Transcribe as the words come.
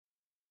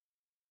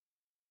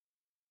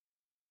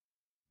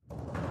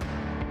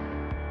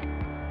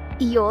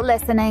You're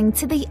listening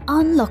to the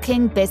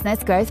Unlocking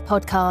Business Growth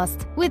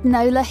podcast with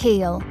Nola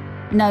Heal.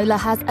 Nola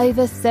has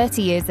over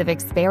 30 years of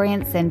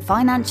experience in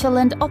financial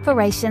and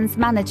operations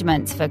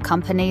management for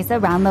companies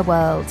around the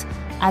world.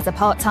 As a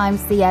part-time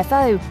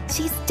CFO,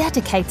 she's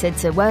dedicated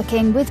to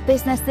working with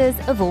businesses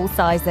of all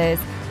sizes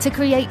to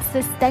create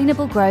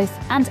sustainable growth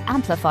and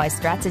amplify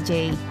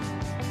strategy.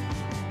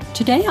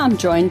 Today I'm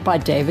joined by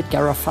David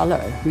Garofalo,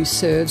 who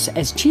serves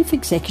as Chief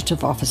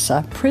Executive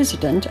Officer,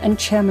 President and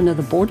Chairman of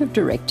the Board of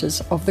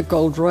Directors of the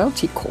Gold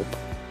Royalty Corp.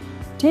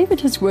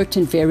 David has worked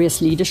in various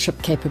leadership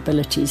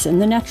capabilities in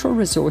the natural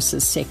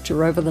resources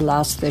sector over the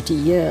last 30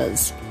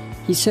 years.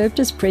 He served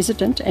as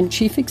President and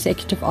Chief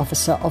Executive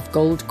Officer of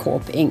Gold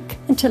Corp Inc.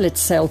 until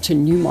its sale to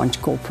Newmont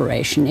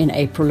Corporation in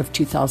April of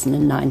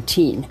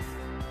 2019.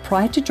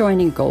 Prior to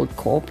joining Gold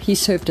Corp, he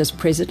served as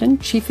President,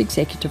 Chief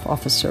Executive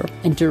Officer,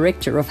 and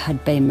Director of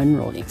Hudbay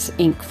Minerals,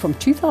 Inc. from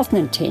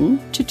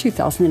 2010 to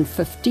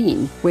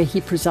 2015, where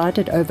he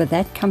presided over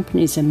that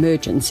company's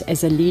emergence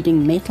as a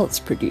leading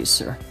metals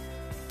producer.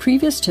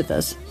 Previous to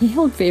this, he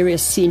held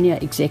various senior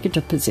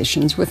executive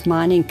positions with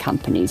mining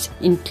companies,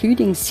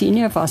 including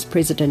Senior Vice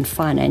President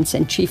Finance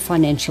and Chief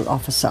Financial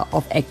Officer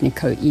of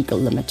Agnico Eagle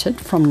Limited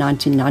from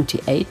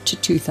 1998 to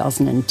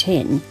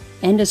 2010,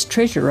 and as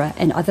Treasurer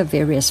and other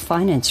various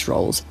finance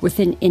roles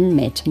within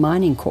Inmet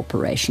Mining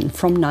Corporation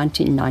from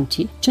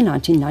 1990 to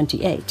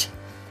 1998.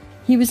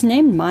 He was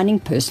named Mining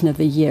Person of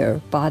the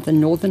Year by the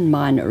Northern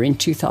Miner in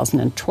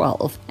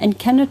 2012 and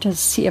Canada's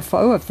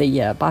CFO of the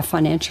Year by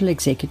Financial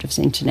Executives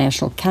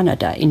International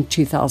Canada in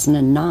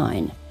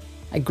 2009.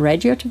 A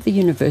graduate of the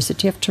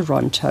University of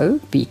Toronto,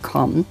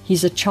 BCom,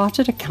 he's a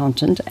chartered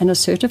accountant and a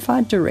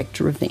certified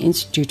director of the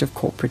Institute of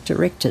Corporate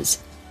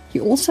Directors. He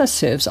also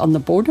serves on the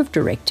board of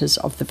directors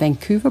of the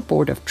Vancouver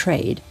Board of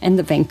Trade and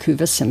the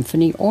Vancouver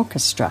Symphony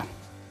Orchestra.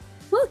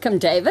 Welcome,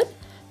 David.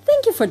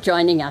 Thank you for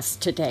joining us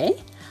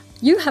today.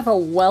 You have a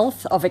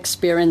wealth of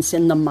experience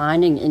in the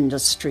mining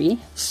industry,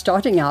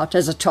 starting out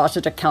as a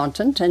chartered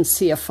accountant and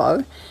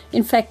CFO.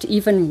 In fact,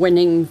 even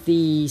winning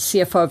the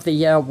CFO of the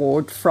Year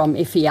award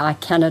from FEI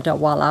Canada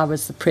while I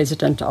was the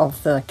president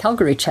of the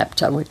Calgary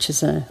chapter, which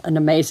is an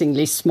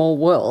amazingly small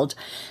world.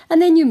 And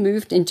then you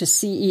moved into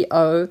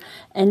CEO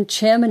and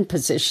chairman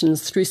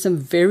positions through some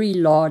very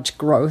large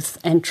growth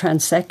and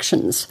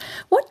transactions.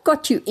 What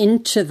got you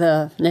into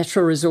the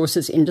natural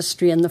resources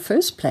industry in the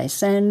first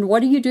place, and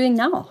what are you doing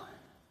now?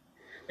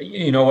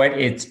 You know what?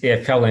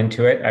 It fell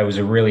into it. I was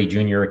a really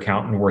junior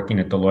accountant working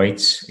at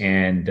Deloitte's,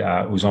 and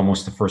it was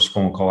almost the first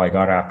phone call I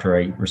got after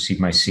I received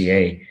my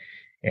CA,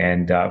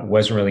 and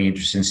wasn't really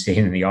interested in staying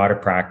in the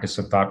audit practice.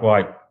 I thought, well,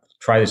 I'd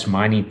try this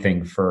mining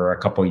thing for a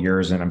couple of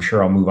years, and I'm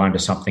sure I'll move on to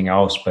something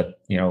else.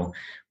 But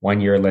 1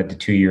 year led to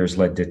 2 years,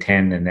 led to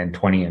 10, and then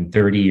 20 and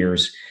 30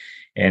 years.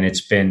 And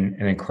it's been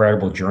an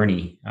incredible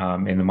journey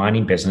in the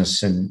mining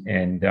business,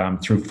 and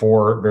through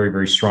 4 very,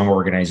 very strong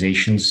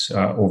organizations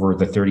over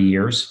the 30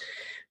 years.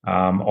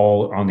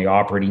 All on the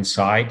operating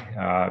side.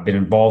 I've been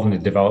involved in the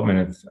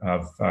development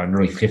of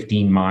nearly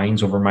 15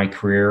 mines over my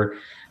career,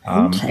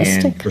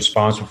 and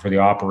responsible for the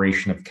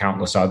operation of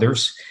countless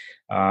others.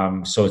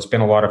 So it's been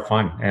a lot of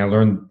fun. And I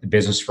learned the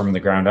business from the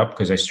ground up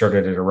because I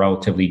started at a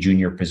relatively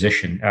junior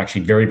position,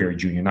 actually very, very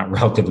junior, not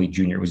relatively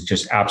junior. It was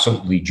just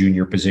absolutely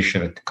junior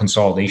position, a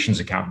consolidations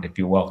accountant, if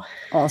you will.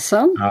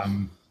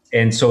 Awesome.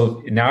 And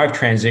so now I've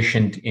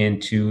transitioned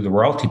into the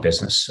royalty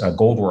business,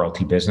 gold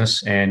royalty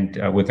business, and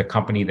with a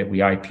company that we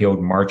IPO'd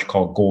in March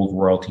called Gold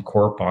Royalty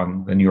Corp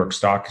on the New York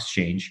Stock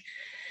Exchange.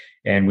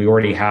 And we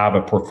already have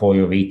a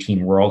portfolio of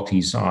 18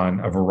 royalties on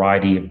a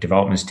variety of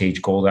development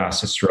stage gold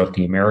assets throughout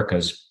the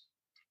Americas.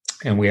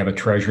 And we have a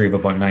treasury of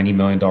about $90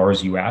 million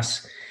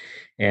US.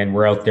 And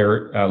we're out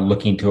there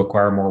looking to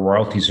acquire more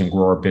royalties and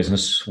grow our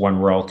business one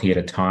royalty at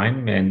a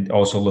time, and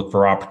also look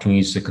for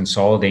opportunities to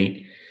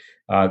consolidate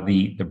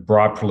the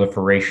broad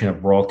proliferation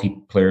of royalty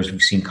players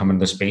we've seen come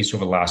into the space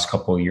over the last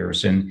couple of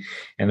years. And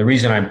the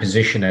reason I'm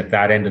positioned at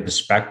that end of the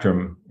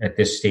spectrum at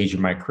this stage of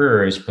my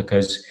career is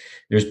because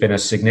there's been a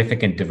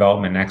significant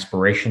development and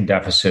exploration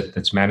deficit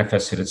that's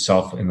manifested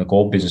itself in the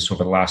gold business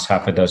over the last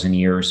half a dozen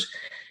years,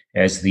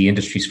 as the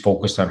industry's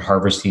focused on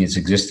harvesting its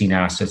existing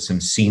assets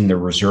and seen the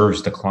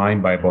reserves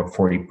decline by about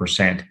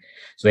 40%.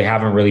 So they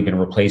haven't really been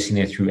replacing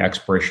it through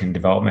exploration and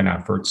development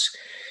efforts.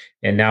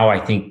 And now I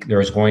think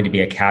there's going to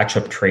be a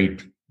catch-up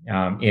trade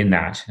in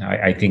that.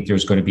 I think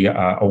there's going to be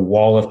a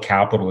wall of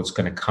capital that's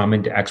going to come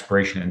into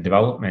exploration and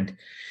development.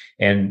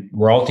 And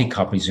royalty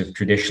companies have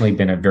traditionally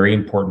been a very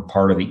important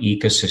part of the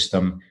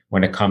ecosystem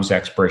when it comes to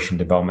exploration and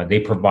development.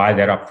 They provide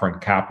that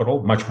upfront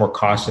capital much more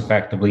cost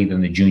effectively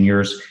than the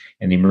juniors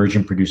and the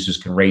emerging producers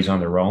can raise on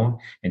their own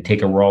and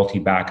take a royalty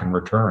back in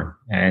return.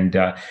 And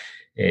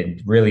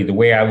really, the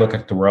way I look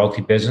at the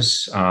royalty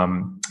business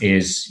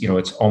is,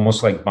 it's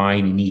almost like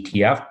buying an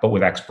ETF, but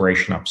with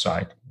exploration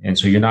upside. And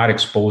so you're not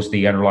exposed to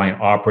the underlying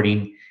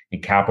operating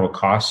and capital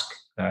cost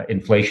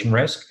inflation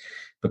risk,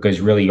 because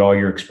really all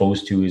you're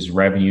exposed to is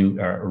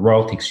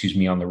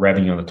royalty, on the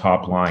revenue on the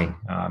top line.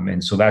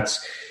 And so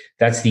that's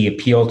the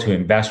appeal to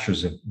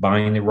investors of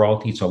buying the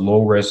royalty. It's a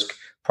low risk,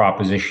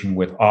 proposition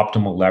with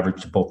optimal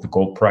leverage to both the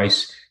gold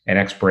price and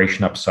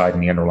exploration upside in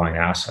the underlying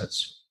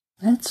assets.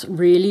 That's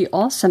really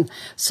awesome.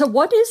 So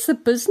what is the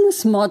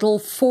business model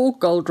for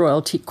Gold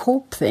Royalty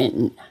Corp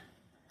then?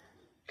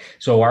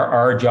 So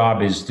our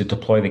job is to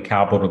deploy the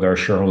capital that our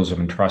shareholders have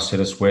entrusted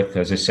us with.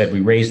 As I said,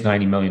 we raised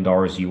 $90 million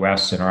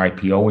US in our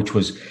IPO, which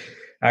was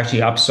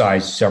actually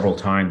upsized several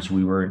times.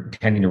 We were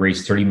intending to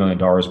raise $30 million,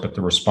 but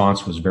the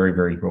response was very,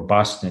 very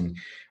robust, and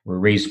we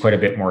raised quite a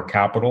bit more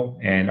capital.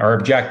 And our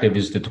objective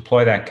is to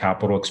deploy that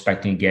capital,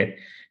 expecting to get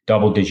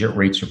double-digit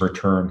rates of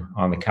return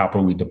on the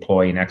capital we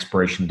deploy in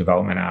exploration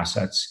development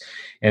assets.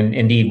 And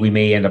indeed, we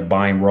may end up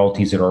buying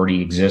royalties that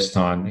already exist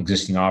on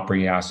existing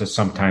operating assets.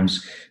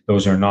 Sometimes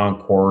those are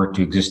non-core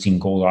to existing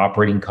gold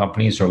operating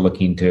companies or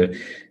looking to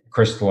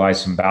crystallize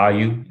some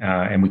value,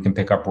 and we can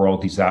pick up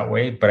royalties that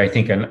way. But I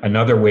think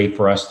another way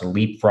for us to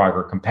leapfrog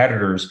our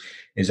competitors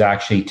is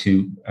actually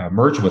to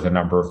merge with a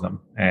number of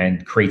them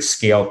and create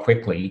scale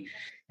quickly.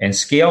 And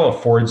scale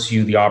affords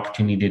you the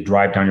opportunity to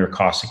drive down your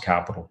cost of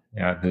capital.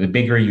 The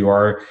bigger you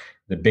are,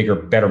 the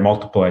better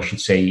multiple, I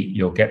should say,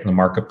 you'll get in the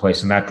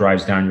marketplace, and that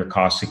drives down your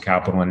cost of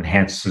capital and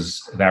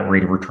enhances that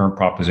rate of return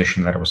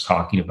proposition that I was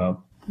talking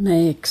about.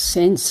 Makes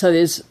sense. So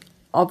there's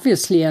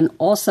obviously an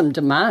awesome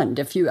demand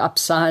if you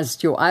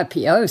upsized your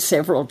IPO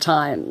several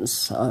times.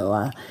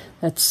 So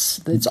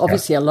there's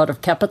obviously a lot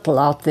of capital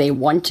out there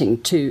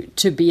wanting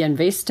to be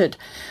invested.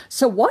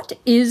 So what are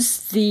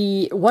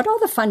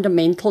the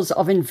fundamentals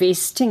of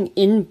investing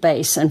in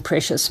base and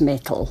precious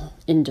metal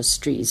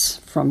industries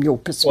from your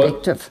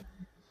perspective? Well,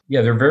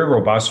 yeah, they're very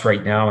robust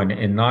right now,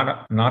 and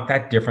not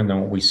that different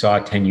than what we saw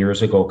 10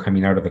 years ago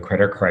coming out of the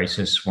credit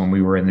crisis when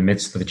we were in the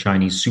midst of the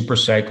Chinese super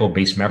cycle.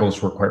 Base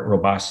metals were quite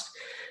robust.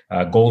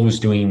 Gold was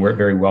doing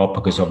very well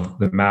because of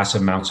the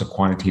massive amounts of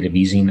quantitative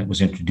easing that was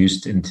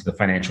introduced into the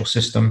financial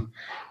system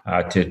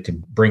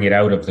to bring it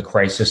out of the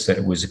crisis that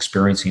it was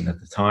experiencing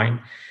at the time.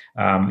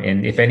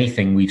 And if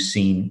anything, we've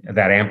seen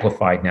that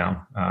amplified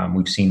now.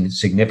 We've seen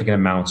significant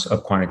amounts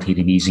of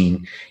quantitative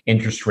easing,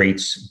 interest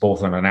rates,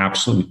 both on an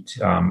absolute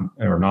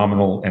or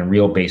nominal and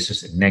real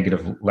basis at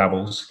negative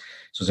levels.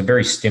 So it's a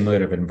very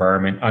stimulative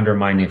environment,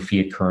 undermining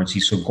fiat currency.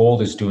 So gold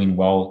is doing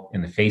well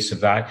in the face of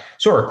that.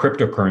 So are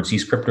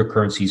cryptocurrencies.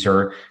 Cryptocurrencies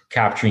are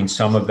capturing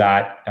some of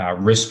that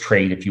risk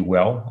trade, if you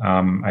will.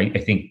 I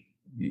think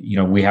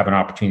we have an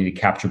opportunity to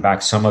capture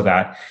back some of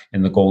that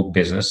in the gold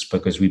business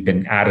because we've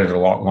been at it a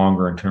lot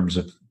longer in terms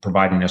of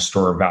providing a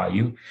store of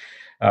value.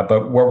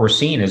 But what we're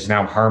seeing is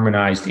now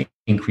harmonized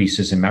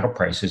increases in metal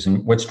prices.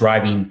 And what's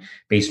driving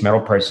base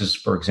metal prices,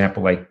 for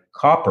example, like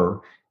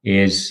copper,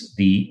 is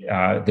the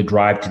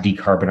drive to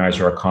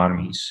decarbonize our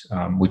economies,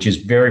 which is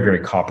very, very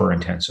copper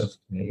intensive.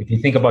 If you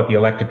think about the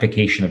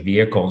electrification of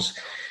vehicles,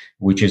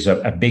 which is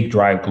a big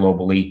drive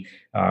globally,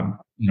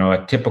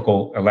 a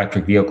typical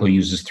electric vehicle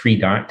uses 3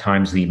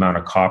 times the amount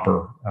of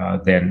copper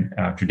than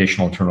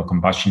traditional internal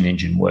combustion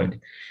engine would.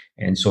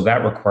 And so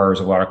that requires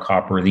a lot of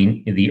copper.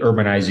 The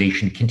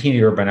urbanization,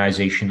 continued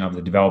urbanization of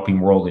the developing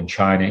world in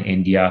China,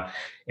 India,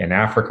 and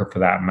Africa, for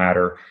that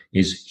matter,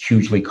 is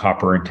hugely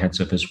copper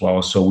intensive as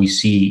well. So we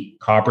see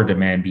copper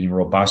demand being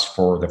robust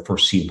for the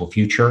foreseeable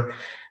future.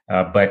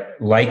 But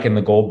like in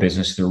the gold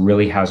business, there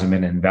really hasn't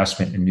been an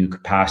investment in new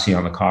capacity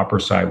on the copper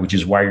side, which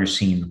is why you're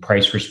seeing the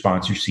price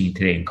response you're seeing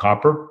today in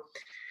copper.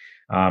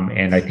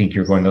 And I think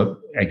you're going to,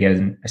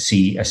 again,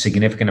 see a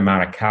significant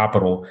amount of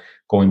capital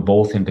going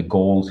both into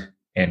gold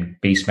and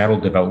base metal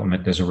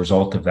development as a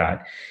result of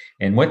that.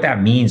 And what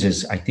that means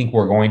is I think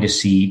we're going to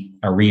see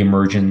a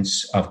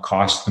reemergence of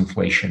cost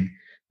inflation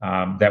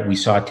that we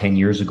saw 10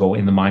 years ago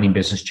in the mining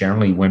business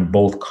generally, when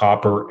both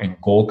copper and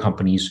gold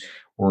companies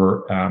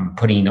were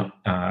putting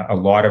a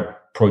lot of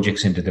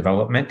projects into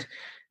development.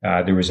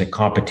 There was a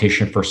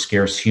competition for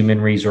scarce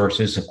human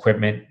resources,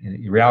 equipment.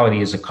 The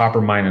reality is a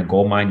copper mine and a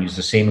gold mine use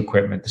the same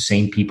equipment, the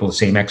same people, the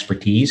same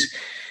expertise.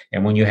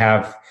 And when you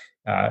have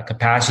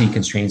capacity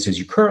constraints as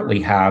you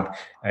currently have,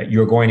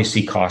 you're going to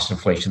see cost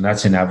inflation.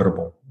 That's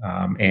inevitable.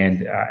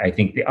 And I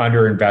think the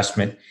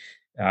underinvestment,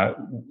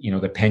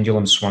 the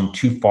pendulum swung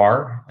too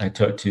far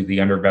to the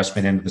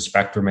underinvestment end of the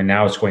spectrum, and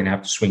now it's going to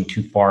have to swing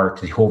too far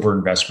to the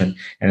overinvestment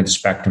end of the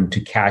spectrum to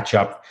catch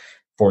up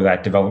for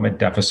that development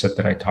deficit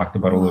that I talked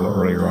about a little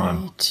earlier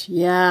on.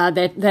 Yeah,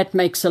 that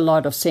makes a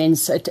lot of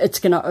sense. It's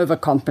going to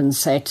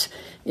overcompensate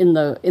in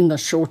the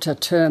shorter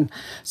term.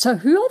 So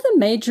who are the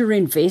major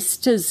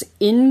investors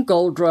in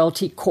Gold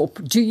Royalty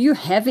Corp? Do you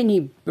have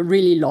any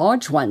really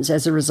large ones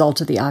as a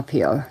result of the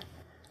IPO?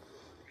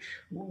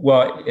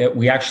 Well,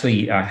 we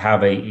actually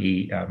have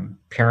a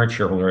parent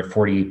shareholder at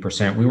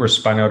 48%. We were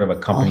spun out of a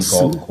company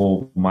called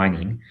Gold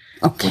Mining,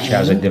 which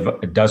has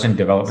a dozen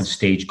development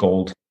stage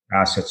gold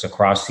assets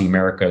across the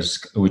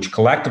Americas, which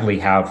collectively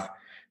have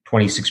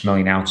 26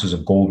 million ounces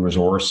of gold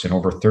resource and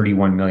over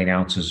 31 million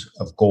ounces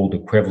of gold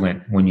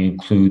equivalent when you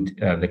include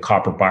the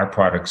copper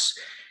byproducts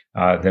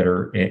that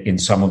are in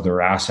some of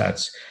their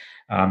assets.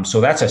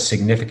 So that's a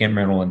significant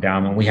mineral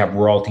endowment. We have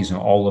royalties on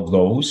all of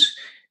those.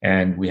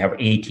 And we have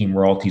 18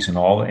 royalties in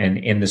all. And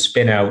in the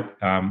spin out,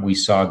 we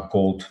saw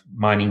gold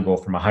mining go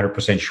from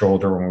 100%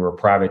 shareholder when we were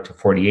private to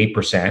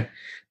 48%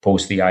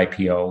 post the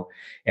IPO.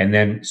 And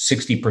then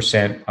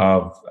 60%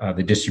 of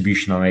the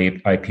distribution on the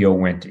IPO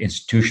went to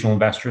institutional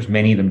investors,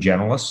 many of them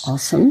generalists.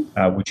 Awesome.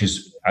 Which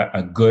is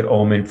a good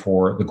omen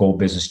for the gold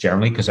business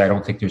generally, because I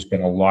don't think there's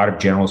been a lot of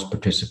generalist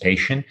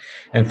participation.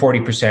 And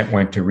 40%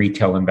 went to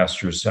retail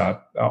investors,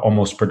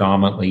 almost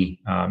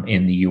predominantly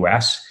in the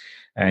US.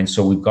 And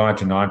so we've gone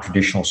to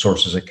non-traditional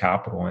sources of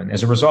capital. And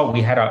as a result,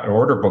 we had an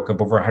order book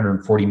of over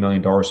 $140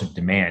 million of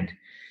demand.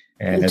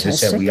 And Fantastic.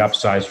 as I said, we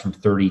upsized from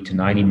 $30 to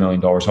 $90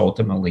 million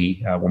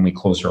ultimately when we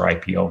closed our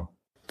IPO.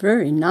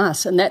 Very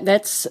nice. And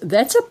that's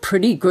a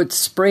pretty good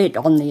spread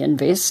on the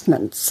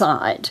investment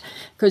side,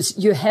 because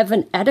you have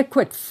an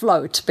adequate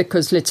float,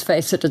 because let's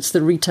face it, it's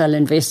the retail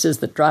investors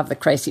that drive the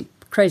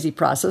crazy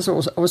prices,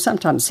 or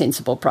sometimes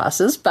sensible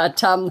prices,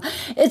 but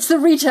it's the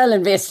retail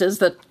investors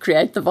that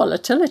create the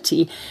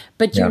volatility.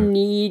 But you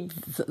need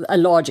a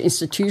large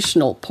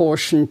institutional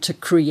portion to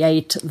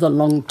create the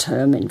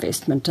long-term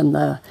investment and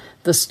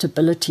the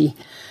stability.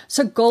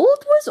 So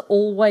gold was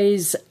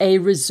always a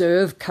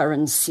reserve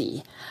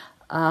currency.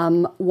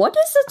 What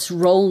is its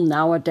role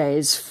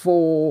nowadays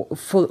for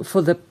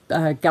the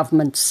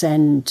governments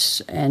and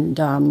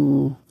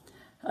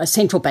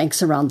central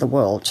banks around the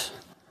world?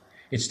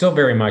 It still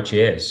very much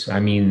is. I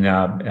mean,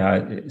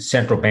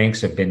 central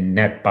banks have been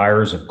net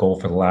buyers of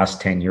gold for the last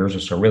 10 years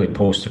or so, really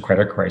post the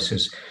credit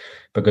crisis,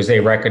 because they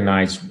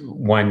recognize,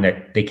 one,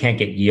 that they can't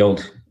get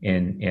yield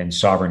in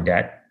sovereign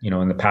debt.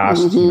 In the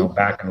past,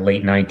 back in the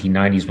late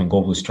 1990s when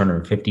gold was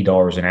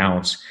 $250 an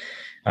ounce,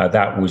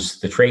 that was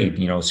the trade.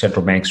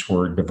 Central banks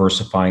were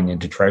diversifying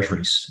into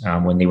treasuries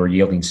when they were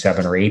yielding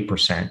 7 or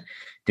 8%.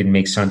 Didn't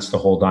make sense to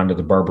hold on to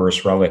the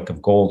barbarous relic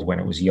of gold when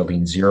it was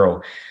yielding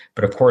 0.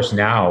 But of course,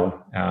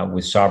 now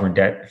with sovereign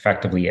debt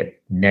effectively at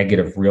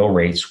negative real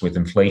rates, with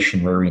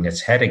inflation rearing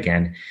its head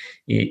again,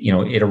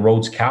 it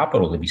erodes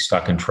capital to be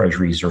stuck in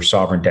treasuries or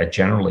sovereign debt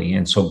generally.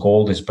 And so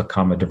gold has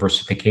become a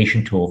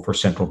diversification tool for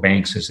central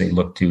banks as they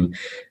look to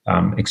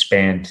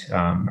expand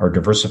or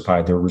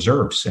diversify their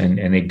reserves.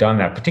 And they've done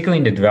that, particularly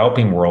in the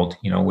developing world.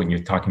 When you're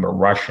talking about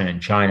Russia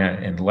and China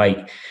and the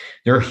like,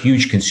 they're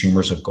huge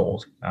consumers of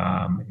gold.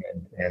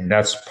 And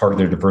that's part of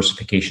their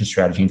diversification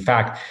strategy. In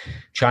fact,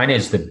 China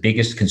is the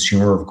biggest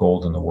consumer of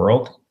gold in the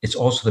world. It's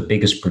also the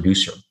biggest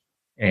producer,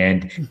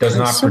 and does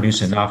not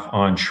produce enough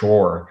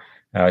onshore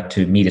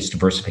to meet its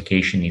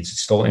diversification needs. It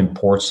still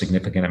imports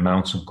significant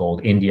amounts of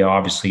gold. India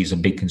obviously is a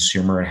big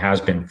consumer and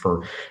has been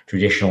for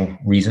traditional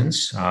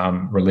reasons,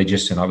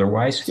 religious and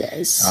otherwise.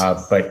 Yes.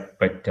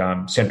 But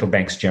central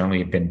banks generally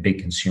have been big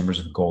consumers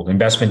of gold.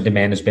 Investment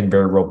demand has been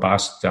very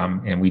robust,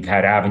 and we've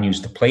had avenues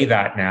to play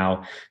that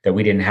now that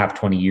we didn't have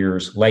 20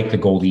 years, like the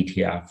gold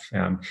ETF.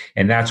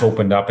 And that's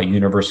opened up a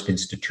universe of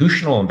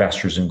institutional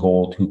investors in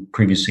gold who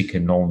previously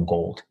couldn't own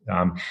gold.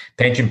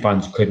 Pension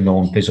funds couldn't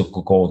own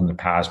physical gold in the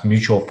past.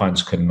 Mutual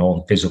funds couldn't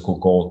own physical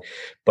gold.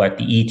 But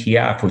the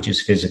ETF, which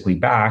is physically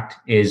backed,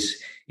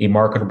 is a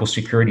marketable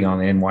security on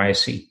the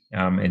NYSE.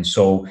 And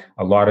so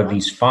a lot of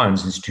these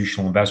funds,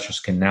 institutional investors,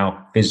 can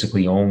now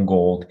physically own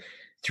gold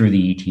through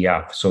the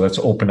ETF. So let's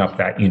open up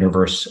that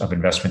universe of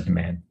investment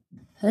demand.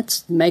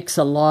 That makes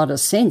a lot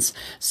of sense.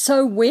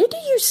 So where do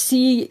you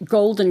see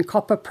gold and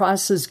copper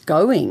prices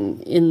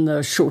going in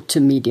the short to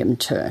medium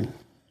term?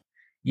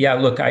 Yeah,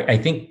 look, I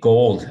think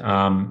gold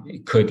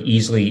could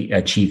easily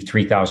achieve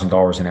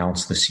 $3,000 an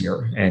ounce this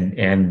year.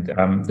 And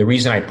the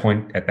reason I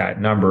point at that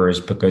number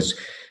is because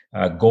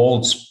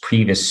gold's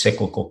previous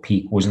cyclical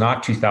peak was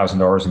not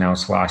 $2,000 an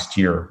ounce last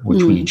year,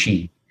 which we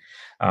achieved.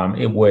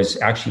 It was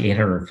actually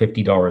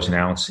 $850 an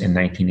ounce in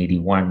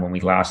 1981 when we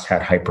last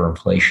had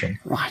hyperinflation.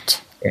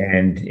 Right.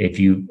 And if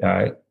you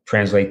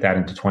translate that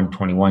into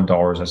 2021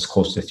 dollars, that's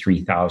close to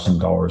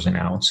 $3,000 an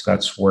ounce.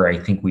 That's where I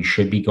think we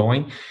should be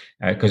going.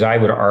 Because I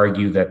would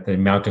argue that the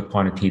amount of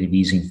quantitative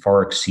easing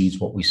far exceeds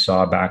what we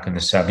saw back in the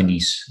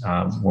 70s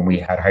when we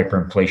had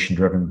hyperinflation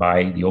driven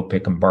by the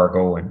OPEC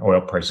embargo and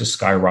oil prices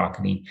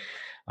skyrocketing.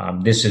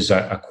 This is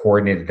a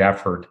coordinated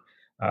effort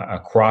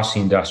across the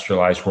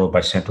industrialized world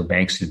by central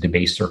banks to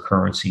debase their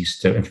currencies,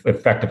 to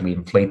effectively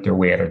inflate their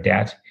way out of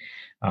debt.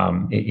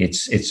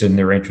 It's in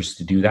their interest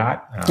to do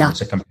that. It's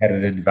a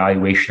competitive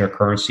valuation of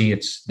currency.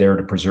 It's there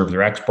to preserve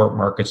their export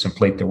markets,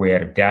 inflate their way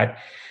out of debt.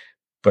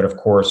 But of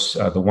course,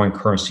 the one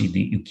currency that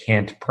you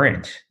can't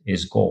print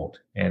is gold.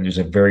 And there's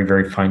a very,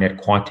 very finite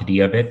quantity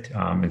of it.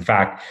 In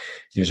fact,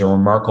 there's a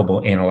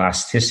remarkable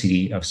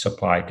inelasticity of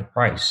supply to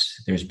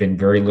price. There's been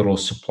very little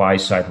supply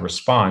side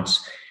response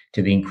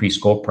to the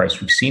increased gold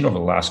price we've seen over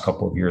the last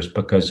couple of years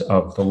because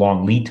of the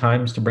long lead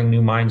times to bring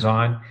new mines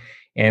on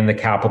and the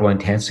capital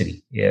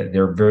intensity.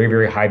 There are very,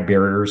 very high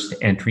barriers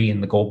to entry in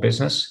the gold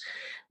business,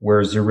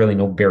 whereas there are really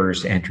no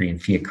barriers to entry in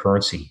fiat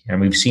currency.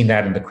 And we've seen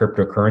that in the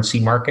cryptocurrency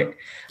market.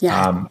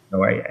 Yeah.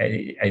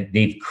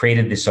 They've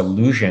created this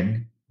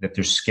illusion that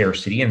there's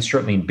scarcity, and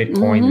certainly in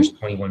Bitcoin, there's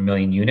 21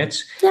 million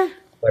units. Yeah.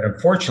 But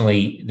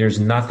unfortunately, there's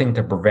nothing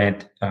to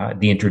prevent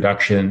the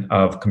introduction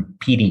of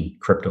competing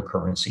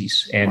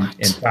cryptocurrencies. And Right.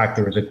 in fact,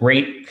 there was a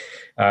great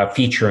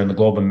feature in the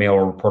Globe and Mail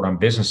report on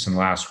business in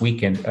last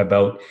weekend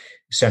about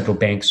central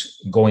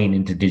banks going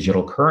into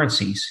digital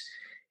currencies.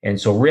 And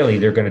so really,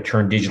 they're going to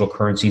turn digital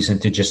currencies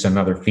into just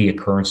another fiat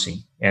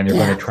currency. And they're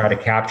going to try to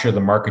capture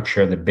the market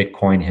share that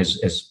Bitcoin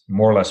has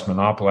more or less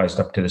monopolized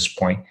up to this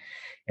point.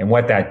 And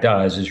what that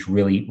does is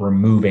really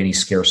remove any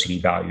scarcity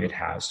value it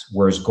has.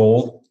 Whereas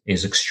gold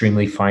is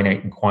extremely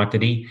finite in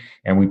quantity,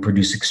 and we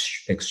produce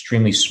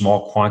extremely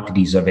small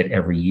quantities of it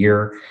every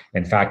year.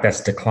 In fact,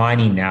 that's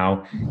declining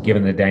now,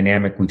 given the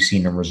dynamic we've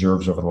seen in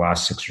reserves over the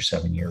last 6 or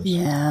 7 years.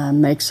 Yeah,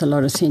 makes a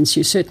lot of sense.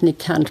 You certainly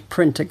can't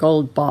print a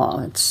gold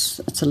bar. It's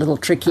a little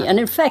tricky. And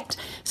in fact,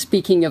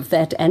 speaking of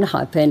that and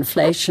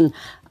hyperinflation,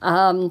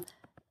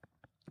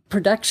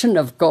 production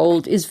of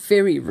gold is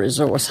very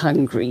resource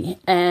hungry.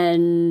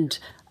 And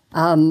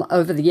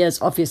over the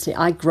years, obviously,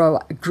 I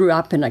grew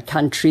up in a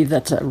country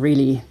that's a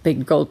really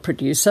big gold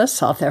producer,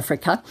 South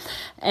Africa.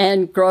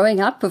 And growing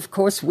up, of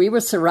course, we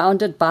were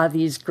surrounded by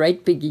these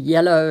great big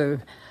yellow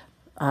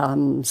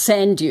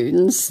sand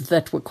dunes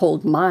that were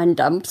called mine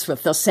dumps,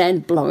 with the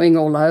sand blowing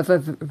all over,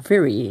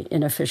 very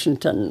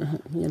inefficient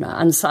and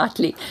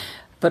unsightly.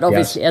 But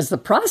obviously, as the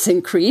price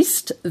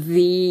increased,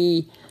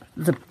 the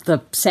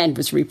sand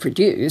was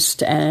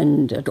reproduced,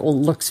 and it all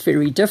looks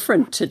very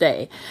different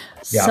today.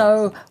 Yeah.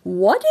 So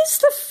what is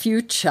the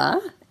future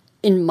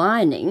in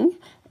mining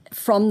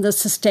from the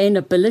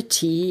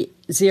sustainability,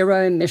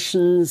 zero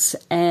emissions,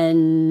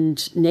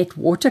 and net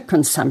water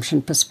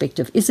consumption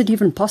perspective? Is it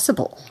even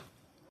possible?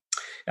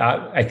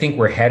 I think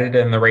we're headed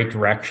in the right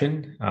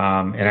direction.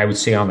 And I would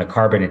say on the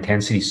carbon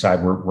intensity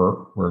side,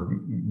 we're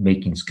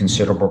making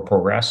considerable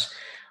progress.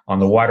 On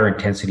the water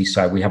intensity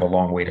side, we have a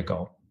long way to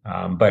go.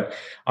 But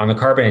on the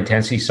carbon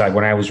intensity side,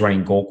 when I was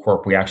running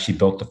Goldcorp, we actually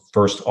built the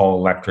first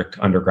all-electric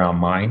underground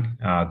mine,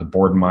 the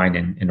Borden mine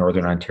in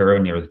Northern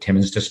Ontario near the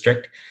Timmins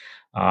district.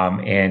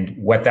 And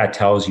what that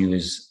tells you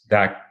is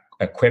that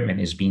equipment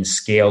is being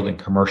scaled and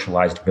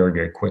commercialized very,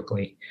 very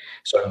quickly.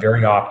 So I'm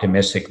very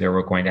optimistic that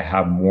we're going to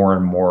have more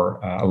and more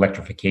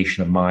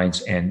electrification of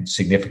mines and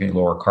significantly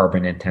lower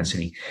carbon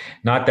intensity.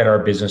 Not that our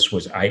business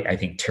was, I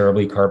think,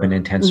 terribly carbon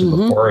intensive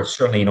before.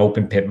 Certainly in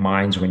open pit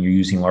mines, when you're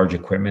using large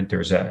equipment,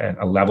 there's a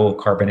level of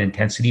carbon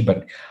intensity,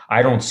 but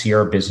I don't see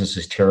our business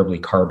as terribly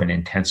carbon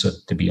intensive,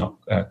 to be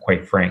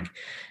quite frank.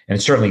 And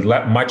it's certainly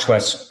much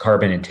less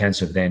carbon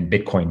intensive than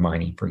Bitcoin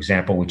mining, for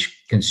example,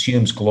 which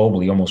consumes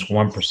globally almost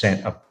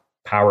 1% of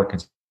power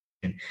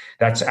consumption.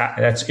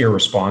 That's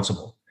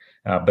irresponsible.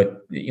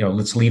 But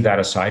let's leave that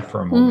aside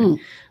for a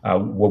moment.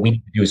 What we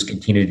need to do is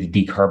continue to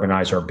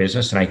decarbonize our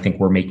business, and I think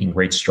we're making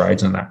great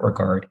strides in that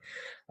regard.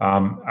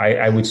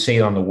 I would say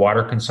on the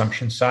water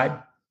consumption side,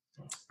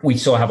 we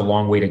still have a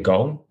long way to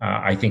go.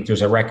 I think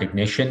there's a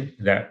recognition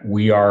that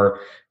we are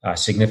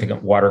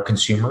significant water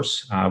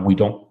consumers. We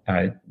don't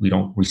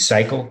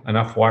recycle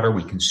enough water.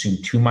 We consume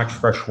too much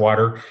fresh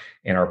water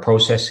in our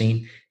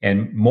processing,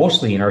 and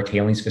mostly in our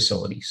tailings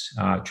facilities.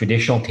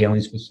 Traditional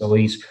tailings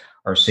facilities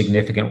are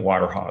significant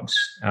water hogs.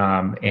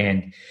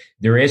 And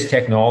there is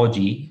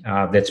technology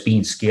that's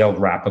being scaled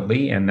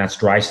rapidly, and that's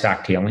dry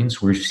stack tailings.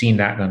 We've seen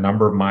that in a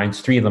number of mines.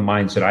 3 of the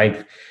mines that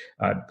I've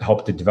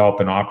helped to develop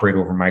and operate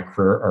over my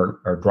career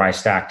are dry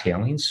stack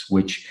tailings,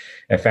 which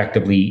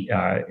effectively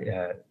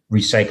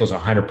recycles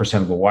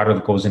 100% of the water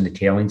that goes into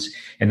tailings.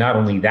 And not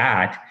only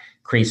that,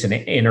 creates an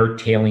inert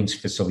tailings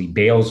facility,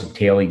 bales of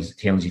tailings,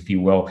 if you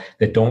will,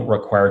 that don't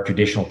require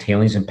traditional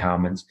tailings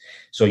impoundments.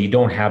 So you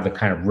don't have the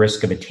kind of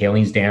risk of a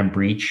tailings dam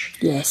breach.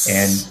 Yes.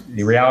 And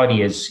the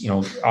reality is,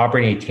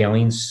 operating a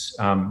tailings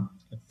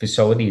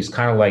facility is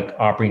kind of like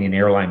operating an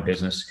airline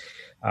business.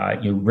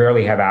 You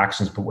rarely have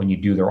accidents, but when you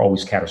do, they're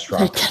always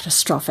catastrophic. They're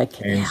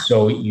catastrophic. And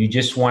so you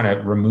just want to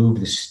remove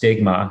the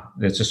stigma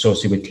that's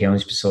associated with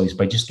tailings facilities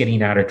by just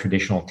getting out of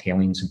traditional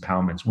tailings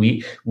impoundments.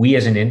 We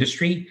as an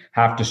industry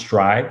have to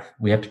strive.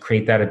 We have to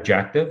create that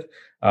objective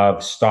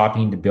of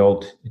stopping to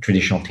build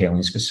traditional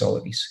tailings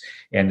facilities.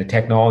 And the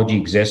technology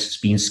exists. It's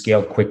being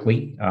scaled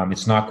quickly.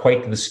 It's not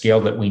quite to the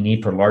scale that we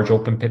need for large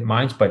open pit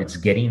mines, but it's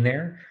getting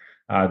there.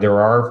 There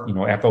are,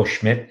 FL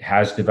Schmidt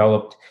has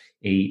developed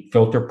a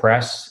filter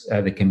press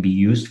that can be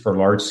used for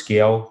large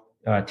scale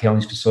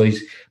tailings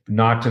facilities, but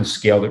not to the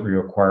scale that we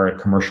require at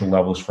commercial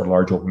levels for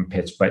large open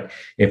pits. But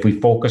if we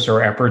focus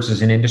our efforts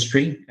as an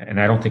industry, and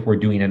I don't think we're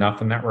doing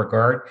enough in that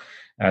regard,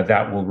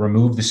 that will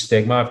remove the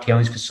stigma of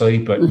tailings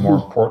facilities, but more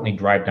importantly,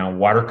 drive down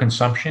water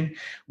consumption,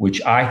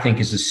 which I think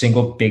is the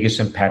single biggest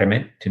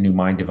impediment to new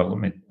mine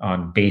development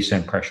on base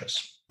and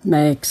precious.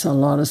 Makes a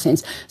lot of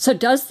sense. So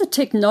does the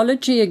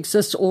technology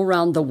exist all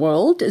around the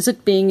world? Is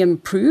it being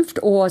improved,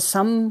 or are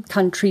some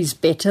countries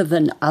better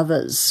than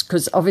others?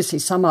 Because obviously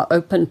some are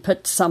open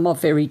pit, some are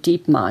very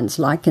deep mines,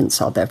 like in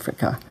South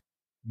Africa.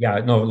 Yeah,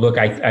 no, look,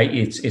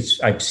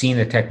 I've seen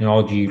the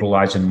technology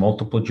utilized in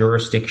multiple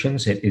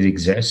jurisdictions. It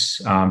exists.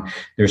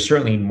 There's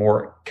certainly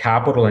more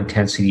capital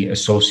intensity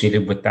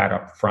associated with that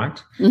up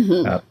front.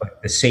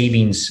 But the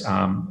savings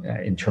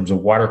in terms of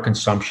water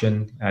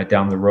consumption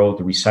down the road,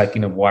 the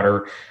recycling of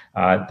water,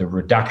 the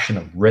reduction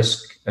of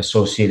risk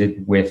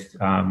associated with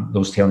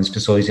those tailings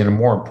facilities, and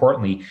more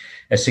importantly,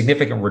 a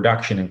significant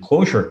reduction in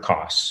closure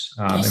costs,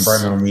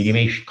 environmental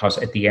remediation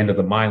costs at the end of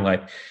the mine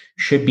life,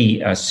 should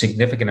be a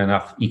significant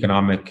enough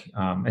economic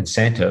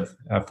incentive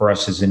for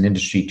us as an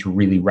industry to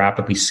really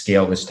rapidly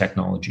scale this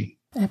technology.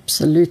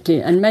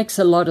 Absolutely. And makes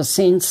a lot of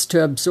sense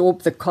to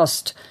absorb the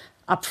cost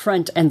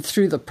upfront and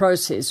through the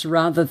process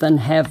rather than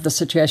have the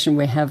situation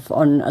we have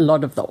on a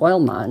lot of the oil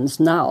mines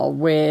now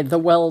where the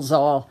wells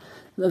are,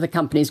 the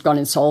company's gone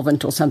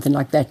insolvent or something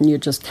like that and you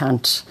just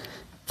can't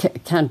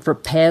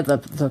repair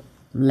the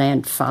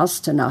land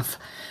fast enough.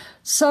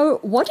 So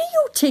what are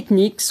your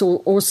techniques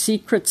or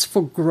secrets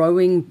for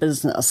growing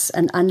business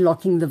and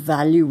unlocking the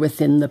value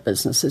within the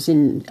businesses?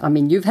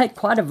 You've had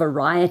quite a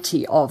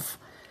variety of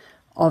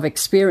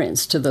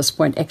experience to this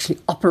point, actually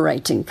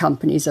operating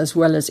companies as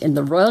well as in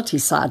the royalty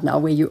side now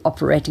where you're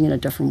operating in a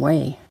different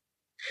way.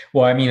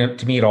 Well,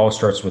 to me, it all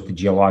starts with the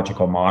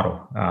geological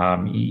model.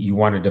 You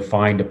want to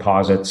define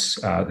deposits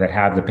that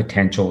have the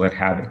potential, that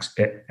have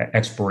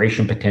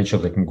exploration potential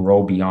that can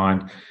grow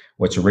beyond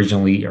what's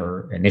originally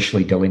or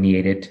initially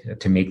delineated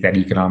to make that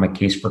economic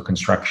case for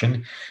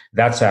construction.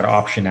 That's that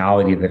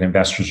optionality that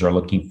investors are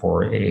looking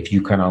for. If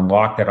you can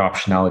unlock that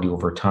optionality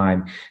over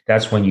time,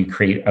 that's when you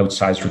create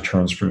outsized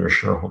returns for your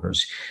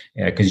shareholders.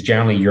 Because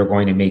generally, you're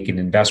going to make an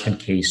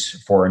investment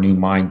case for a new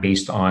mine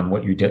based on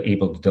what you're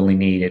able to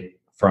delineate it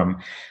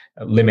from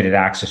limited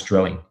access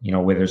drilling.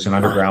 Where there's an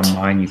underground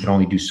mine, you can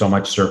only do so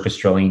much surface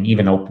drilling,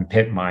 even open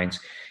pit mines.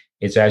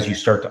 It's as you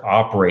start to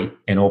operate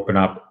and open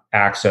up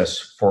access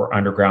for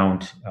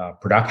underground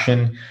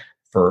production,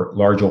 for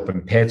large open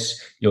pits,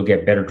 you'll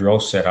get better drill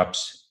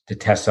setups to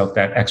test out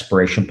that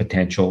exploration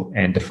potential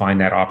and define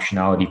that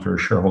optionality for your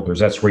shareholders.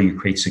 That's where you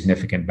create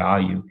significant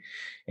value.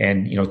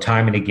 And,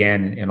 time and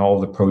again, in all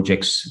the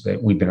projects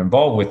that we've been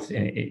involved with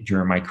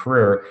during my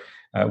career,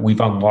 we've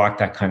unlocked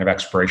that kind of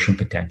exploration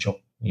potential.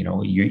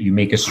 You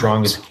make as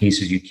strong as a case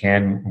as you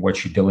can,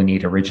 what you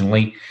delineate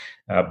originally,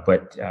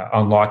 but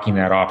unlocking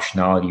that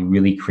optionality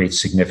really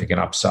creates significant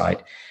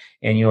upside.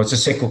 And, it's a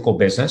cyclical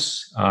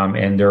business,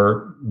 and there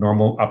are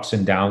normal ups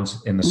and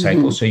downs in the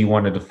cycle. So you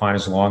want to define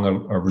as long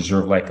a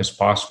reserve life as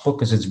possible,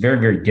 because it's very,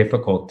 very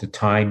difficult to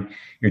time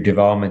your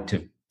development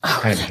to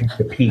kind of hit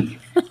the peak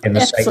in the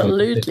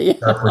Absolutely.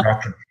 cycle of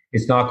production.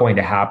 It's not going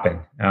to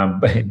happen.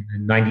 But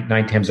 9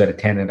 times out of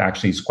 10, it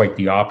actually is quite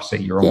the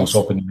opposite. You're almost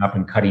opening up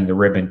and cutting the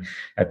ribbon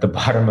at the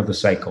bottom of the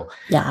cycle.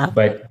 Yeah.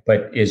 But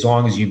as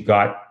long as you've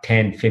got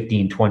 10,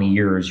 15, 20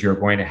 years, you're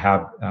going to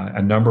have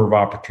a number of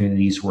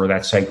opportunities where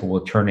that cycle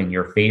will turn in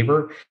your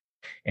favor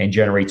and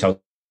generates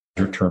out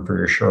return for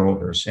your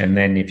shareholders. And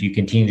then if you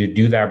continue to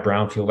do that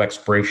brownfield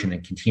exploration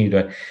and continue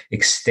to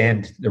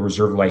extend the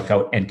reserve life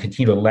out and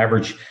continue to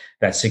leverage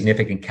that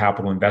significant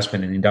capital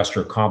investment in the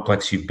industrial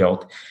complex you've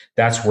built,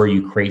 that's where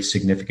you create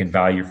significant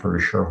value for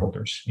your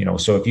shareholders.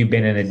 So if you've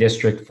been in a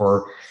district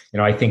for,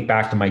 I think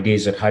back to my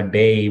days at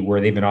Hudbay, where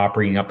they've been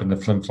operating up in the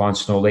Flin Flon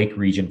Snow Lake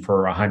region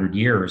for 100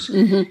 years.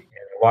 And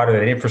a lot of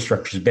that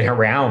infrastructure has been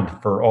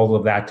around for all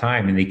of that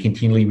time, and they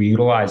continually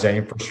reutilize that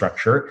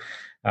infrastructure,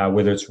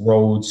 whether it's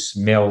roads,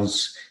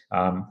 mills,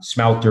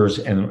 smelters,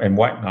 and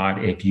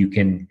whatnot. If you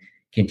can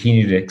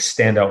continue to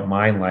extend out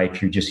mine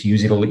life, you're just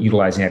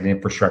utilizing that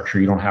infrastructure.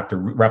 You don't have to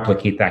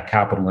replicate that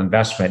capital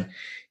investment.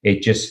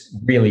 It just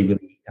really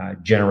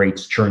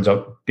churns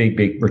out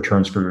big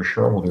returns for your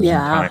shareholders.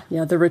 Yeah,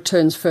 the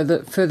returns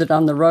further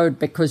down the road,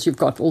 because you've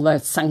got all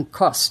that sunk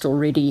cost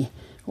already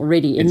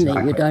in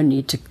there. You don't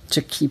need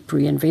to keep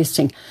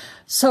reinvesting.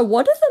 So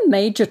what are the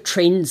major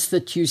trends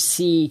that you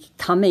see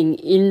coming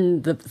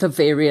in the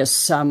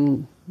various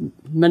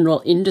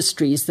mineral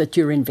industries that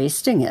you're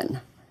investing in?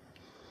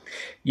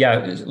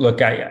 Yeah,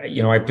 look,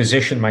 I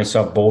position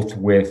myself both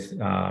with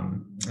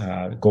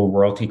Gold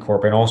Royalty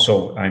Corp, and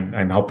also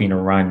I'm helping to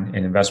run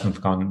an investment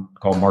fund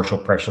called Marshall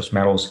Precious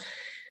Metals.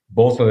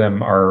 Both of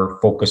them are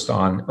focused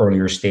on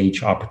earlier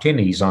stage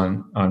opportunities.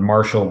 On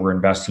Marshall, we're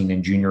investing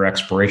in junior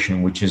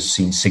exploration, which has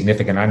seen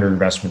significant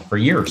underinvestment for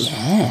years.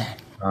 Yeah.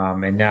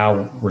 And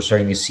now we're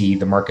starting to see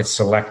the market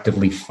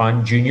selectively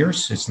fund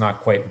juniors. It's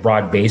not quite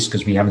broad-based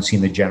because we haven't seen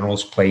the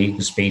generals play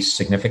the space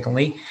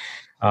significantly.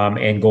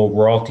 And Gold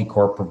Royalty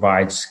Corp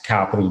provides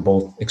capital to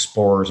both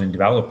explorers and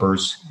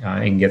developers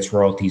and gets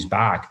royalties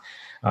back.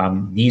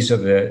 These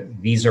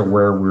are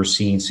where we're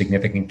seeing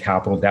significant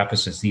capital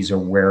deficits. These are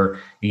where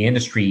the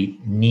industry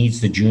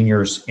needs the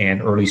juniors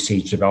and early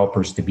stage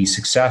developers to be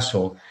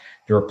successful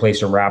to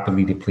replace a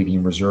rapidly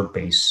depleting reserve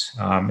base.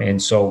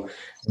 And so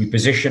we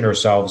position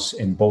ourselves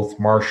in both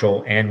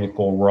Marshall and with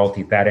Gold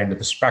Royalty at that end of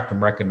the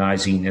spectrum,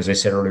 recognizing, as I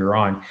said earlier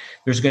on,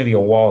 there's going to be a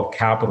wall of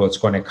capital that's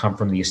going to come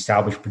from the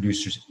established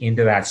producers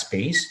into that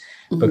space.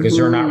 because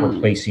they're not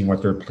replacing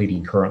what they're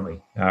depleting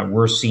currently.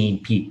 We're seeing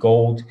peak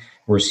gold.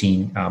 We're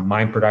seeing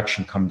mine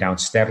production come down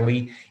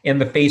steadily in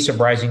the face of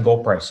rising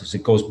gold prices.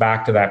 It goes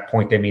back to that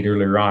point I made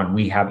earlier on.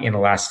 We have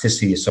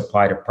inelasticity of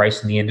supply to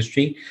price in the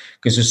industry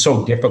because it's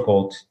so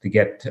difficult to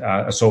get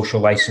a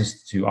social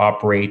license to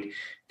operate,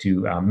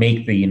 to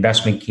make the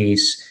investment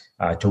case,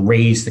 to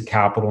raise the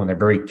capital in a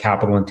very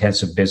capital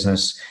intensive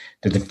business,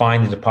 to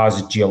define the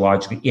deposit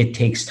geologically. It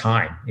takes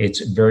time.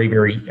 It's very,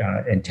 very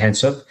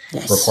intensive.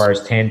 Yes. It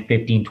requires 10,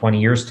 15, 20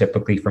 years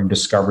typically from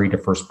discovery to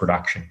first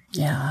production.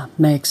 Yeah,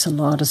 makes a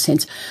lot of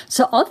sense.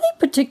 So are there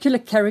particular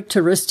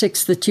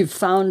characteristics that you've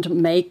found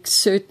make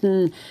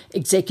certain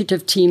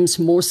executive teams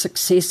more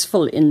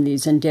successful in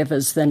these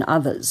endeavors than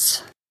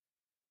others?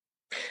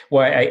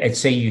 Well, I'd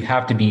say you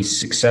have to be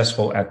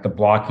successful at the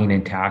blocking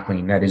and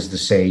tackling. That is to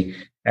say,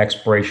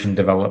 exploration,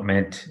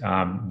 development,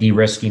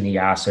 de-risking the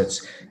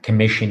assets,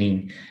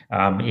 commissioning.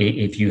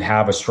 If you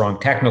have a strong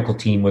technical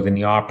team within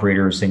the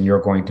operators, then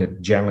you're going to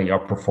generally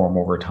outperform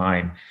over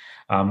time.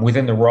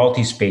 Within the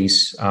royalty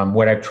space,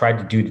 what I've tried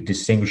to do to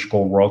distinguish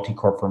Gold Royalty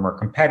Corp from our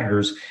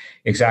competitors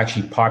is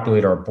actually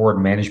populate our board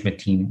management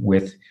team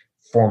with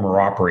former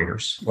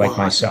operators like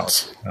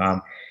myself.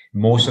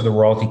 Most of the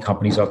royalty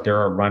companies out there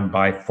are run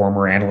by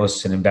former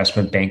analysts and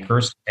investment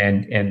bankers.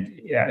 And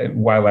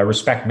while I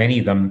respect many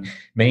of them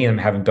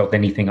haven't built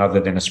anything other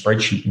than a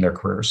spreadsheet in their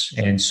careers.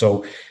 And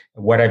so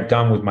what I've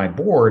done with my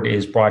board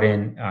is brought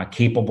in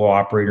capable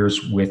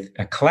operators with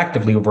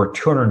collectively over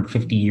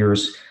 250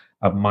 years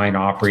of mine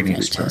operating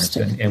experience.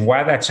 And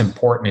why that's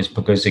important is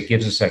because it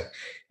gives us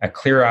a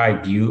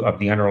clear-eyed view of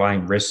the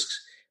underlying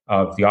risks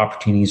of the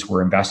opportunities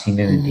we're investing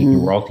in and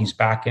taking royalties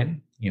back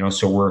in.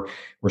 So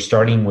we're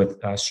starting with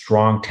a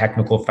strong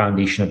technical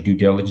foundation of due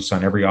diligence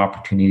on every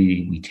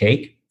opportunity we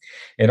take.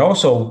 And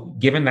also,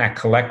 given that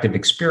collective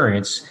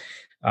experience,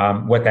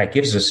 what that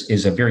gives us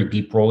is a very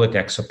deep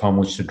Rolodex upon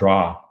which to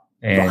draw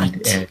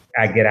and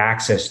get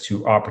access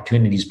to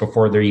opportunities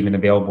before they're even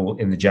available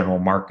in the general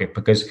market,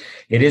 because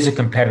it is a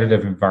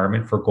competitive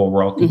environment for gold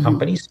royalty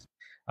companies.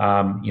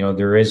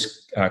 There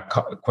is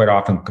quite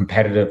often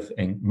competitive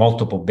and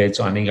multiple bids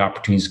on any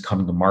opportunities to come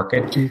to the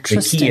market. The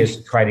key is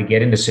to try to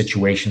get into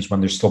situations when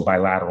they're still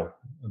bilateral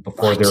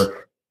before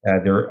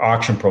their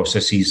auction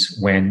processes,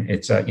 when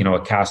it's a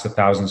cast of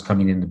thousands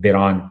coming in to bid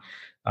on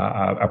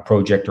a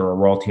project or a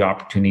royalty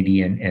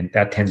opportunity, and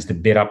that tends to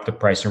bid up the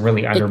price and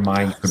really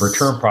undermine the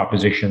return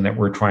proposition that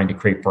we're trying to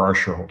create for our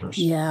shareholders.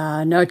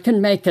 Yeah, no, it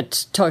can make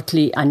it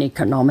totally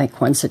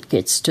uneconomic once it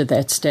gets to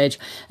that stage.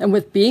 And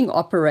with being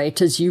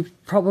operators, you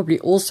probably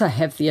also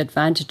have the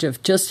advantage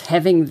of just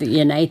having the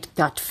innate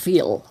gut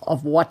feel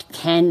of what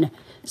can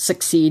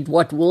succeed,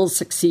 what will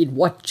succeed,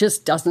 what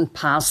just doesn't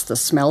pass the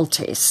smell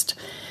test,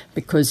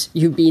 because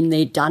you've been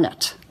there, done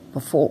it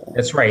before.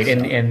 That's right.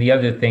 And the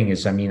other thing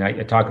is,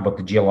 I talk about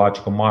the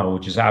geological model,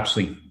 which is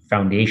absolutely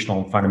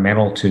foundational and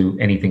fundamental to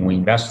anything we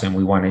invest in.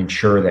 We want to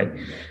ensure that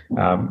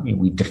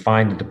we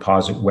define the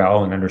deposit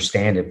well and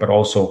understand it, but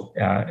also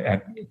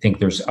I think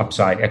there's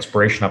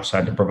exploration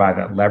upside to provide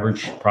that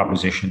leverage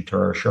proposition to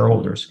our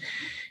shareholders.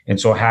 And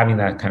so having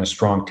that kind of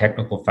strong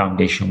technical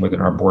foundation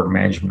within our board of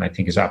management, I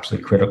think, is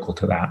absolutely critical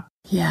to that.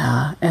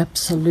 Yeah,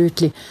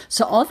 absolutely.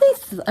 So are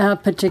there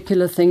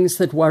particular things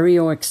that worry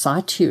or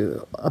excite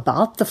you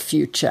about the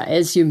future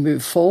as you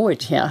move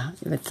forward here?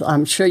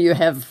 I'm sure you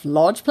have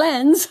large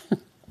plans.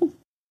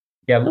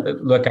 Yeah,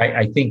 look,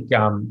 I think,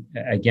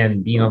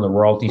 again, being on the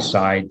royalty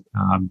side,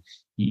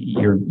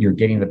 you're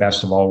getting the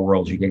best of all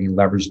worlds. You're getting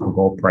leverage to the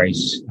gold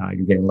price.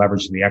 You're getting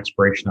leverage to the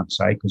exploration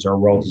upside because our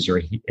royalties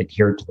are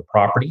adhered to the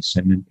properties.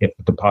 And if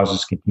the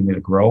deposits continue to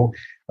grow,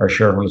 our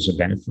shareholders will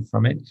benefit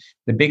from it.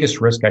 The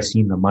biggest risk I see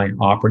in the mine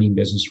operating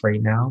business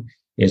right now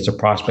is the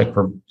prospect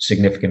for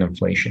significant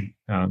inflation.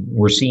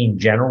 We're seeing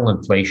general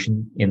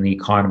inflation in the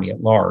economy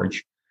at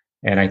large.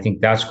 And I think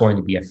that's going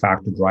to be a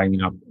factor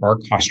driving up our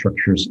cost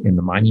structures in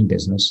the mining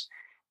business.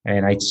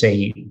 And I'd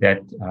say that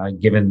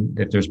given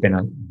that there's been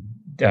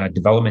a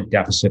development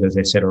deficit, as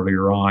I said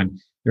earlier on,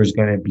 there's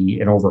going to be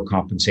an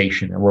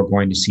overcompensation, and we're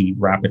going to see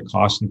rapid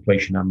cost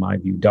inflation, in my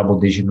view,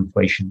 double-digit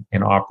inflation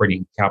in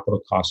operating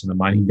capital costs in the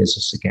mining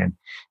business again.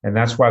 And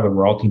that's why the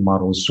royalty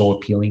model is so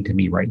appealing to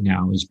me right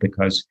now, is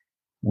because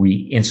we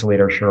insulate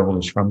our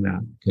shareholders from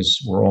that,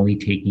 because we're only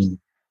taking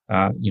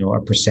a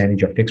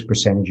fixed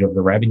percentage of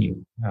the revenue.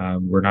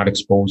 We're not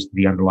exposed to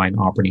the underlying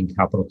operating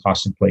capital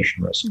cost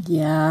inflation risk.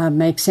 Yeah,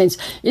 makes sense.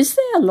 Is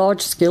there a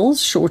large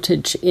skills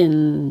shortage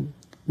in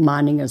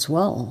mining as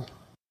well?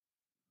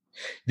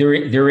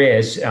 There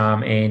is,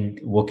 and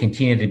will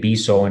continue to be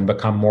so and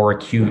become more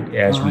acute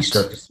as we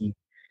start to see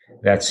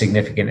that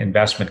significant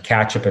investment,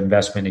 catch-up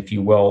investment, if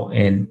you will,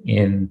 in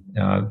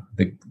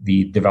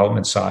the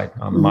development side,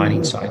 on the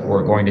mining side.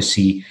 We're going to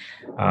see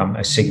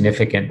a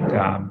significant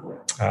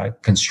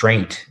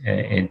constraint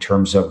in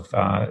terms of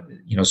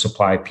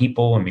supply of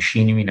people and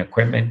machinery and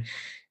equipment.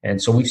 And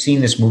so we've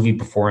seen this movie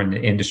before in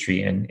the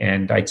industry,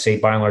 and I'd say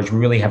by and large, we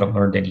really haven't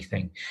learned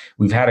anything.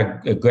 We've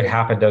had a good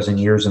half a dozen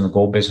years in the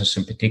gold business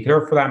in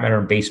particular, for that matter,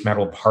 in base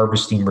metal,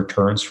 harvesting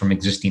returns from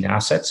existing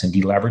assets and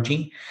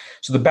deleveraging.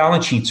 So the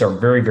balance sheets are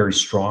very, very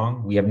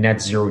strong. We have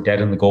net zero debt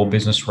in the gold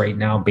business right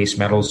now. Base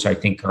metals, I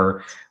think,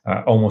 are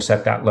almost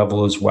at that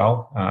level as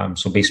well.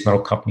 So base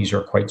metal companies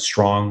are quite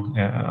strong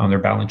on their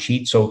balance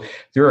sheet. So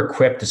they're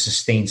equipped to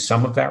sustain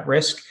some of that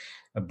risk.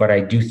 But I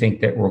do think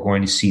that we're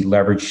going to see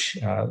leverage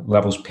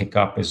levels pick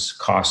up as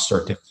costs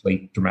start to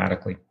inflate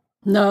dramatically.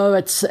 No,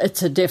 it's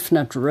a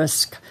definite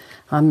risk,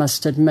 I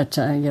must admit.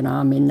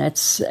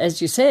 That's,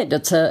 as you said,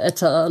 it's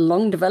a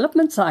long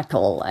development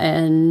cycle,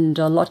 and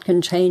a lot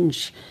can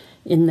change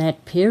in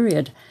that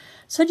period.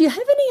 So do you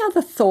have any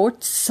other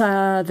thoughts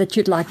that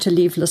you'd like to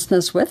leave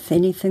listeners with?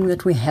 Anything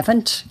that we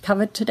haven't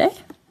covered today?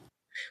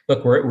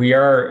 Look, we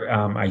are,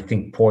 I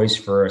think,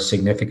 poised for a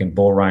significant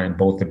bull run in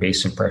both the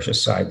base and precious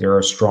side. There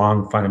are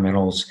strong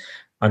fundamentals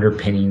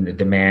underpinning the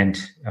demand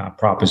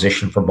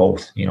proposition for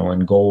both.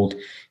 In gold,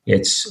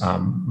 it's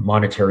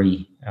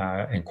monetary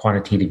and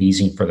quantitative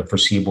easing for the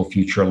foreseeable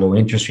future, low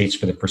interest rates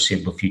for the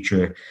foreseeable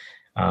future,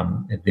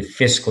 the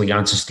fiscally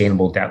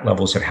unsustainable debt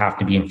levels that have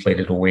to be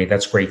inflated away.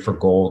 That's great for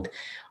gold.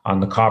 On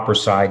the copper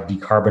side,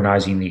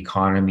 decarbonizing the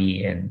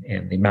economy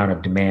and the amount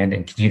of demand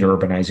and continued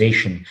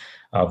urbanization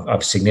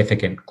of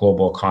significant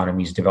global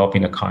economies,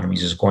 developing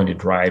economies, is going to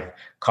drive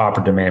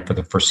copper demand for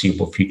the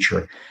foreseeable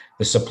future.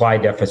 The supply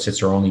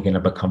deficits are only going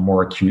to become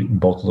more acute in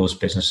both of those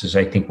businesses.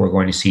 I think we're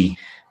going to see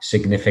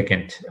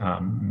significant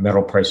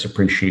metal price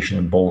appreciation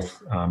in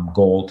both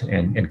gold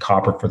and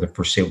copper for the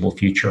foreseeable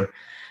future.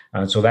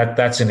 So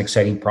that's an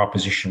exciting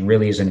proposition.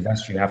 Really, as an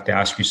investor, you have to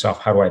ask yourself,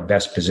 how do I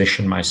best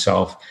position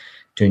myself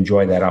to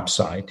enjoy that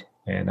upside?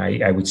 And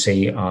I would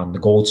say on the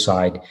gold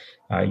side,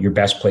 your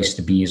best place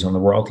to be is on the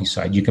royalty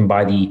side. You can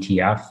buy the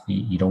ETF.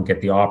 You don't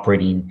get the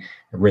operating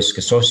risk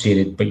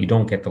associated, but you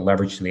don't get the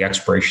leverage to the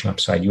exploration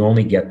upside. You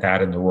only get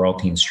that in the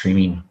royalty and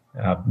streaming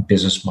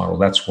business model.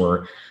 That's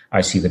where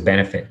I see the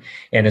benefit.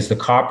 And as the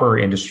copper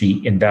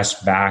industry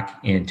invests back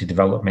into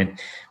development,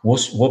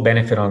 we'll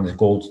benefit on the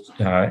gold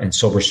and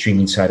silver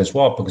streaming side as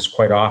well, because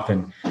quite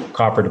often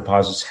copper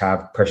deposits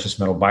have precious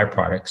metal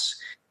byproducts.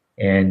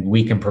 And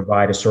we can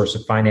provide a source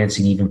of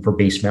financing even for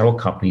base metal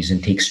companies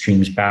and take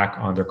streams back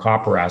on their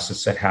copper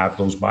assets that have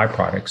those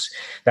byproducts.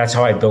 That's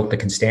how I built the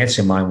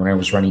Constancia mine when I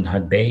was running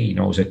Hudbay.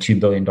 It was a $2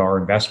 billion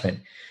investment.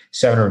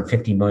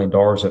 $750 million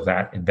of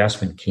that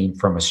investment came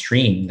from a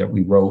stream that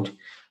we wrote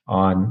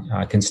on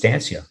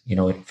Constancia.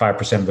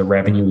 5% of the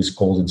revenue is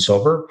gold and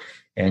silver,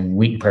 and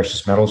Wheaton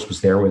Precious Metals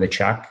was there with a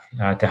check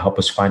to help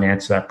us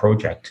finance that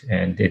project.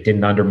 And it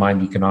didn't undermine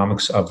the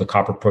economics of the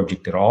copper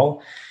project at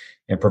all,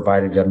 and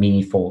provided a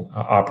meaningful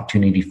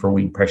opportunity for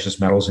Wheaton Precious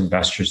Metals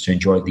investors to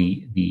enjoy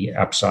the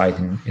upside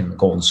in the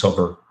gold and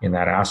silver in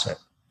that asset.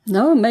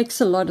 No, it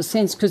makes a lot of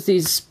sense, because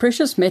these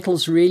precious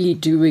metals really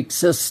do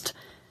exist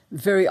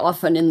very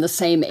often in the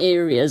same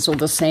areas or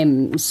the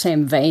same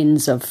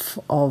veins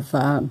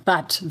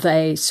but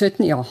they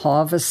certainly are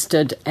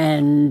harvested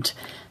and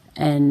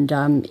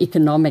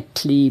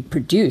economically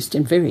produced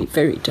in very,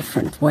 very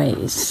different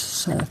ways.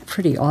 So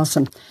pretty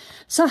awesome.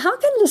 So how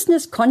can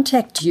listeners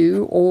contact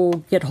you or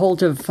get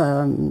hold of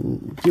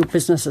your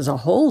business as a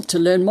whole to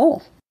learn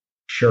more?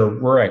 Sure.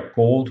 We're at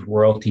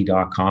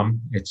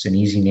goldroyalty.com. It's an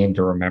easy name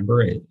to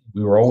remember.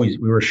 We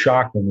were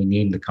shocked when we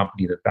named the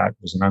company that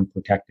was an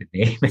unprotected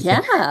name.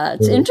 Yeah,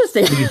 it's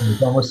interesting.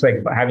 It's almost like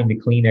having the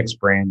Kleenex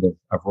brand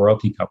of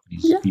royalty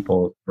companies. Yeah.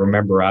 People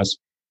remember us.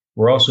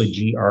 We're also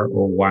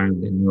GROY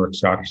on the New York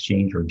Stock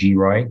Exchange, or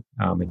GROY,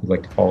 if you'd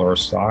like to follow our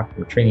stock.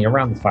 We're trading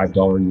around the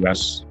 $5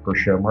 US per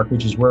share mark,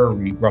 which is where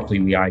we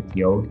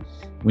IPO'd.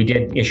 We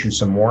did issue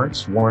some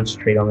warrants. Warrants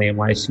trade on the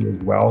NYSE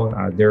as well.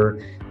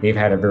 They've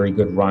had a very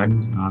good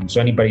run. So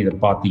anybody that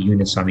bought the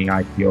units on the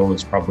IPO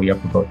is probably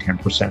up about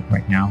 10%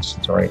 right now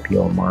since our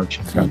IPO in March.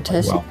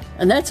 Fantastic. Well.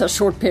 And that's a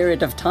short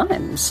period of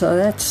time. So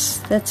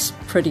that's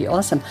pretty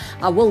awesome.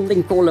 I will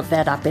link all of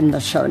that up in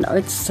the show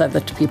notes so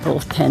that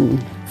people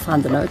can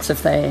find the notes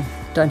if they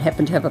don't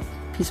happen to have a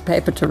piece of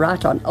paper to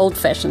write on,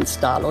 old-fashioned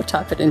style, or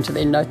type it into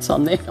their notes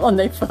on their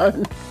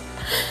phone.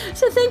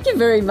 So thank you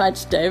very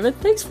much, David.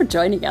 Thanks for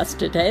joining us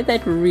today.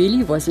 That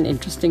really was an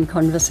interesting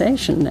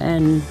conversation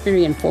and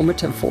very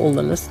informative for all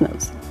the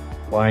listeners.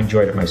 Well, I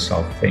enjoyed it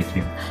myself. Thank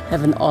you.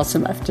 Have an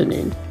awesome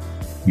afternoon.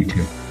 You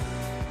too.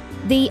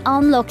 The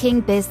Unlocking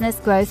Business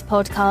Growth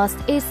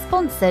podcast is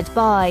sponsored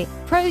by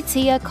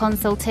Protea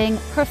Consulting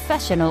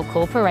Professional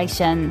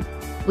Corporation.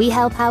 We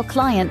help our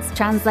clients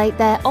translate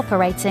their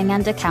operating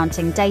and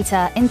accounting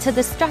data into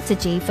the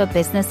strategy for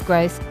business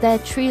growth they're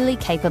truly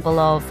capable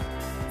of.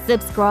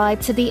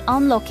 Subscribe to the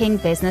Unlocking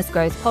Business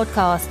Growth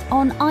podcast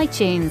on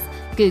iTunes,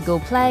 Google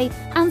Play,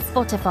 and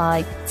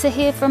Spotify to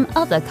hear from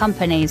other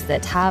companies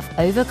that have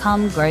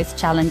overcome growth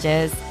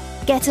challenges.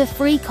 Get a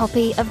free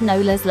copy of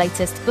Nola's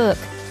latest book,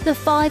 The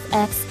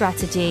 5F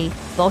Strategy,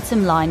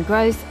 Bottom Line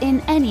Growth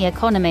in Any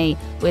Economy,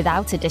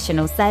 without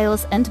additional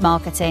sales and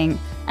marketing.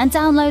 And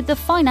download the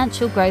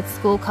Financial Growth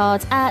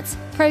Scorecard at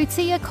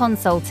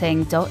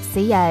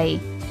proteaconsulting.ca.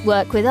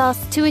 Work with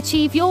us to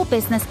achieve your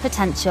business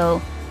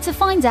potential. To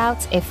find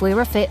out if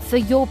we're a fit for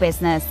your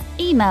business,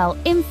 email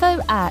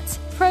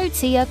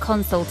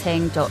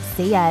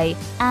info@proteaconsulting.ca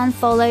and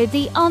follow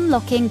the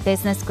Unlocking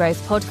Business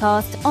Growth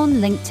podcast on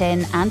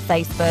LinkedIn and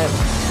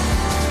Facebook.